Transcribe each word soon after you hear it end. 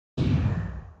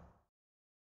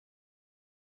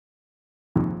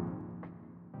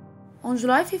On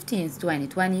July 15,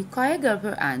 2020, Kaia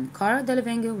Gerber and Cara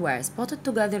Delevingne were spotted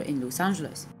together in Los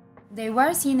Angeles. They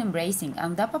were seen embracing,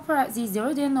 and the paparazzi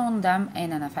zeroed in on them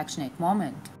in an affectionate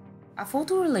moment. A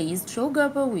photo released showed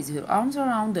Gerber with her arms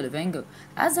around Delevingne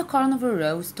as the Carnival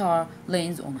Row star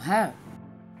leans on her.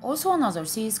 Also another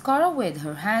sees Cara with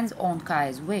her hands on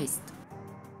Kaia's waist.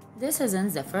 This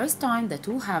isn't the first time the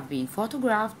two have been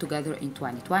photographed together in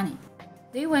 2020.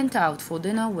 They went out for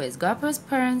dinner with Gerber's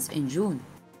parents in June.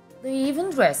 They even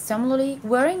dressed similarly,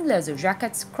 wearing leather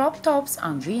jackets, crop tops,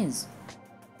 and jeans.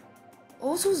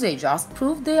 Also, they just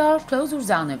proved they are closer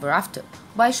than ever after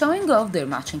by showing off their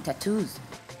matching tattoos.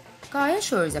 Kaia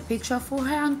shares a picture for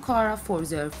her and Cara for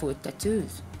their foot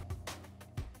tattoos.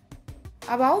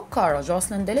 About Cara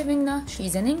Jocelyn Delevingne, she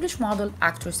is an English model,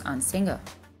 actress, and singer.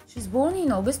 She's born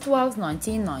in August 12,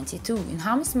 1992 in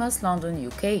Hammersmith, London,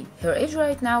 UK. Her age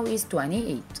right now is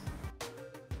 28.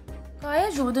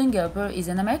 Kaia Jordan Gerber is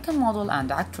an American model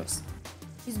and actress.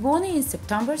 She's born in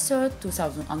September 3,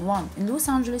 2001 in Los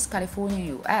Angeles,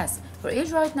 California, US. Her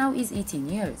age right now is 18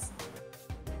 years.